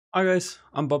Hi guys,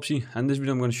 I'm Bobsi, and in this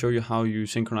video I'm going to show you how you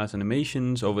synchronize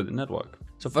animations over the network.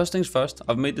 So first things first,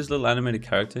 I've made this little animated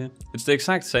character here. It's the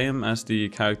exact same as the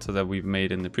character that we've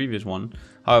made in the previous one.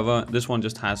 However, this one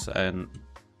just has a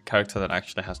character that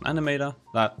actually has an animator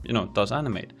that, does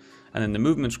animate. And in the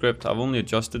movement script, I've only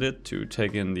adjusted it to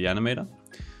take in the animator.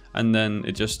 And then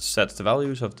it just sets the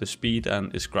values of the speed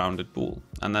and is grounded bool.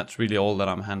 And that's really all that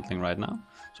I'm handling right now.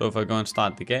 So if I go and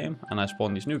start the game and I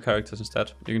spawn these new characters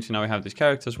instead, you can see now we have these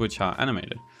characters which are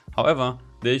animated. However,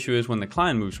 the issue is when the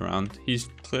client moves around, he's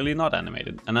clearly not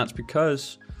animated. And that's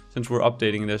because since we're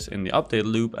updating this in the update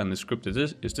loop and the script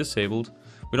is disabled,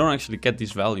 we don't actually get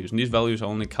these values. And these values are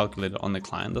only calculated on the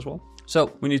client as well.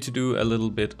 So we need to do a little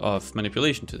bit of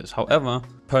manipulation to this. However,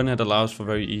 PurrNet allows for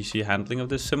very easy handling of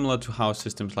this, similar to how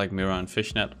systems like Mirror and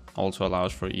Fishnet also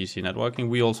allows for easy networking.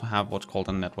 We also have what's called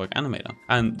a Network Animator.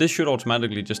 And this should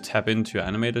automatically just tap into your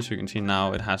animator. So you can see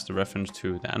now it has the reference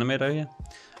to the animator here.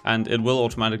 And it will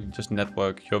automatically just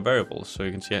network your variables. So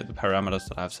you can see the parameters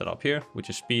that I've set up here, which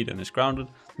is speed and is grounded.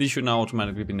 These should now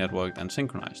automatically be networked and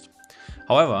synchronized.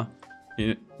 However,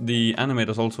 the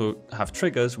animators also have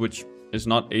triggers, which is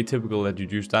not atypical that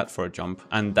you'd use that for a jump,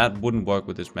 and that wouldn't work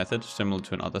with this method, similar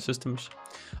to in other systems.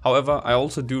 However, I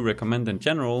also do recommend in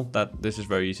general that this is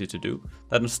very easy to do,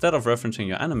 that instead of referencing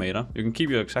your animator, you can keep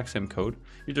your exact same code,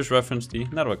 you just reference the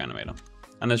network animator.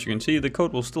 And as you can see, the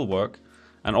code will still work,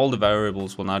 and all the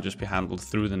variables will now just be handled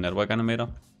through the network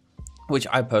animator, which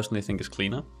I personally think is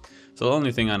cleaner. So the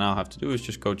only thing I now have to do is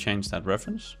just go change that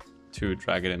reference to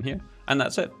drag it in here, and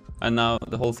that's it. And now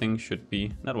the whole thing should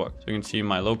be networked. So you can see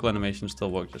my local animations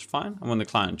still work just fine. And when the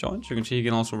client joins, you can see he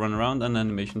can also run around and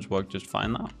animations work just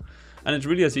fine now. And it's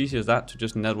really as easy as that to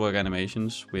just network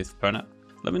animations with PurrNet.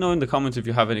 Let me know in the comments if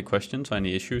you have any questions or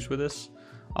any issues with this.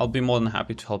 I'll be more than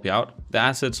happy to help you out. The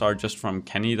assets are just from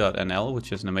kenny.nl,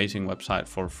 which is an amazing website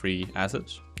for free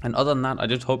assets. And other than that, I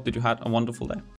just hope that you had a wonderful day.